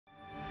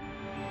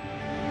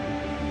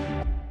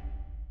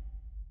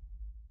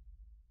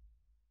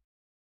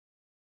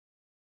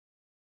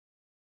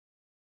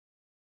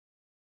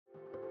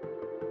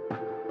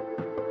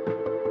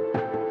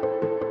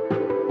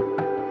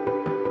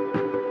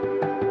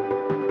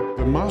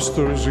The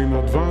Masters in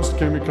Advanced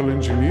Chemical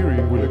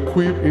Engineering will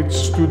equip its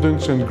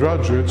students and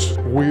graduates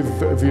with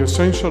the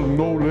essential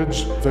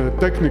knowledge, the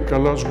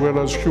technical as well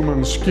as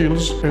human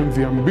skills, and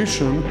the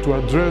ambition to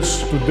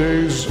address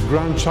today's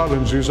grand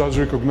challenges as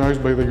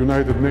recognized by the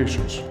United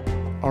Nations.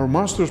 Our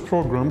master's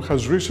program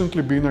has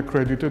recently been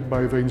accredited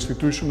by the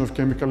Institution of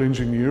Chemical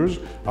Engineers,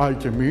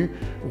 ICHEME,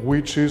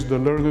 which is the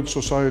learned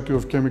society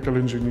of chemical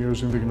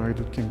engineers in the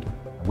United Kingdom.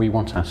 We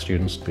want our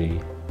students to be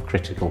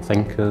critical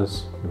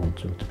thinkers, we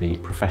want them to be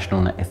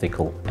professional and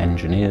ethical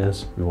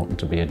engineers, we want them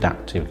to be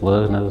adaptive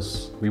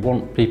learners, we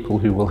want people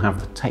who will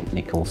have the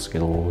technical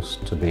skills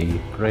to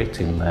be great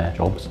in their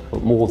jobs,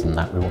 but more than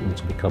that, we want them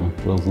to become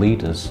world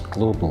leaders,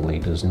 global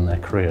leaders in their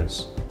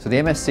careers. So the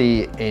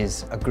MSc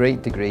is a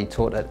great degree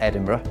taught at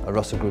Edinburgh, a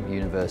Russell Group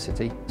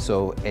university,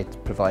 so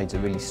it provides a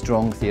really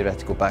strong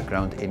theoretical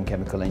background in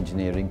chemical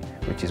engineering,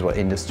 which is what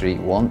industry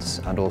wants,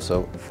 and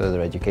also further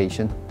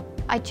education.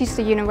 I choose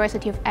the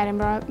University of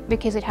Edinburgh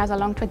because it has a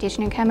long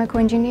tradition in chemical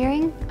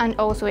engineering, and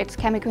also its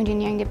chemical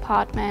engineering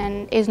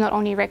department is not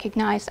only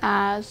recognised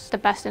as the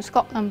best in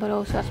Scotland but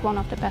also as one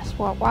of the best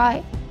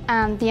worldwide.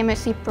 And the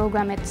MSc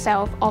program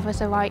itself offers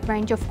a wide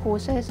range of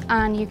courses,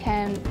 and you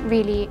can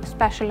really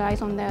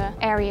specialise on the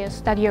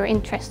areas that you're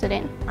interested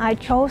in. I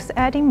chose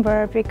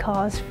Edinburgh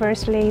because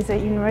firstly the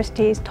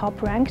university is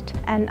top ranked,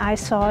 and I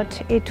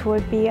thought it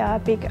would be a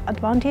big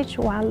advantage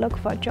when I look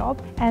for a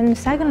job. And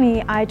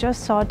secondly, I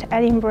just thought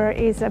Edinburgh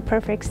is a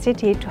perfect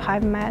city to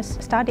have my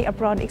study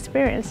abroad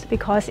experience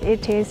because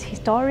it is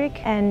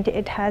historic and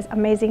it has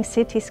amazing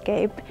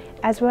cityscape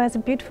as well as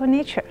beautiful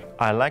nature.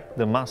 I liked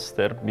the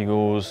master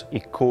because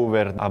it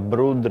covered a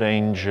broad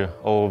range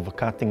of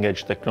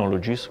cutting-edge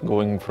technologies,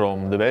 going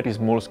from the very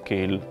small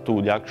scale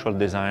to the actual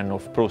design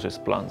of process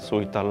plants. So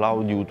it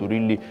allowed you to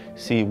really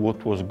see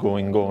what was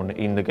going on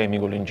in the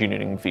chemical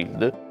engineering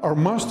field. Our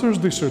master's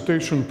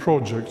dissertation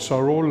projects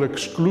are all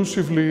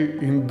exclusively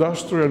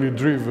industrially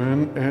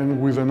driven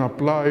and with an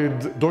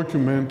applied,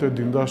 documented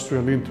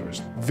industrial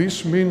interest.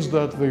 This means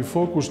that they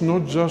focus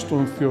not just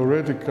on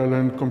theoretical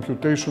and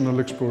computational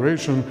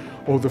exploration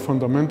of the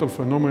fundamental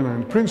phenomena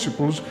and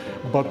principles,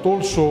 but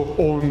also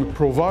on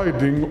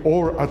providing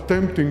or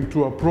attempting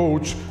to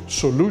approach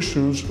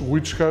solutions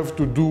which have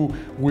to do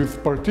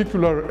with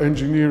particular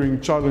engineering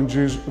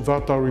challenges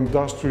that our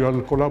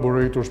industrial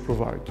collaborators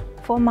provide.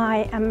 For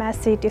my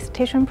MSc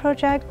dissertation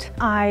project,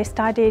 I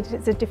studied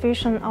the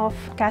division of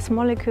gas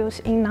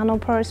molecules in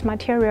nanoporous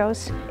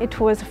materials. It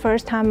was the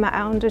first time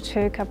I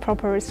undertook a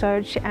proper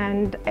research,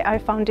 and I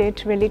found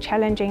it really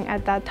challenging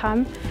at that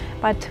time.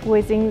 But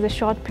within the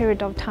short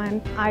period of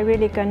time, I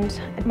really gained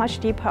a much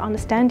deeper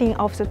understanding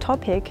of the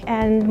topic,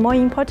 and more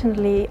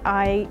importantly,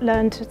 I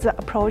learned the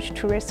approach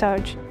to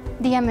research.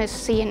 The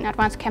MSc in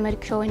Advanced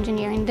Chemical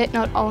Engineering did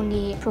not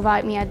only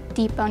provide me a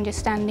deeper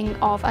understanding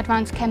of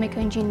advanced chemical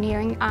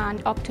engineering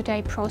and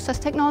up-to-date process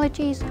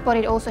technologies, but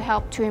it also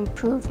helped to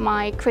improve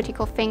my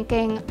critical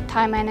thinking,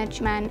 time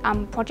management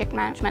and project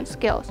management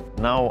skills.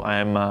 Now I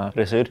am a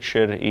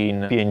researcher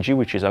in P&G,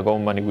 which is a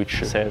company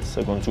which sells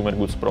a consumer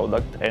goods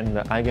product, and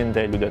I can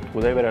tell you that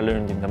whatever I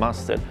learned in the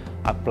master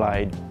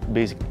applied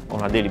basically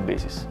on a daily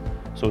basis.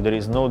 So there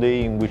is no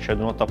day in which I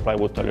do not apply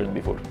what I learned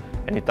before.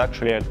 And it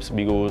actually helps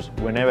because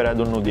whenever I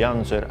don't know the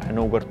answer, I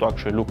know where to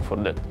actually look for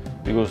that,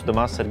 because the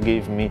master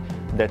gave me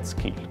that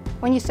skill.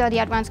 When you study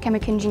advanced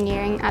chemical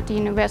engineering at the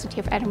University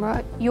of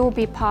Edinburgh, you'll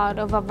be part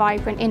of a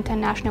vibrant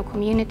international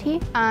community,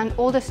 and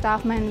all the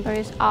staff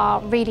members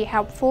are really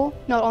helpful,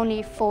 not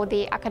only for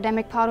the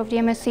academic part of the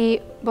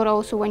MSc, but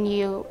also when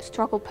you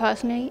struggle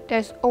personally.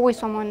 There's always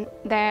someone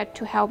there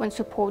to help and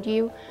support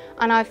you,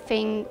 and I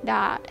think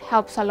that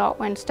helps a lot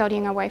when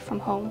studying away from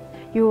home.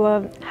 You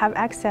will have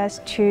access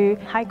to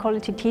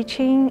high-quality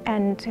teaching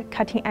and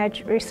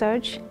cutting-edge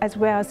research, as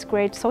well as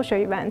great social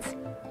events.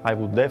 I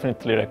would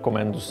definitely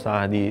recommend to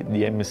study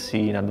the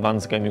MSc in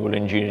Advanced Chemical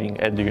Engineering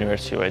at the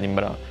University of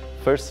Edinburgh.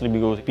 Firstly,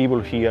 because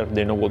people here,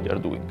 they know what they are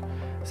doing.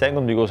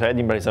 Second, because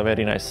Edinburgh is a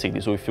very nice city,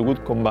 so if you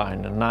could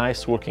combine a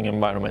nice working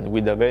environment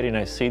with a very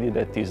nice city,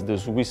 that is the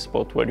sweet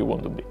spot where you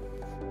want to be.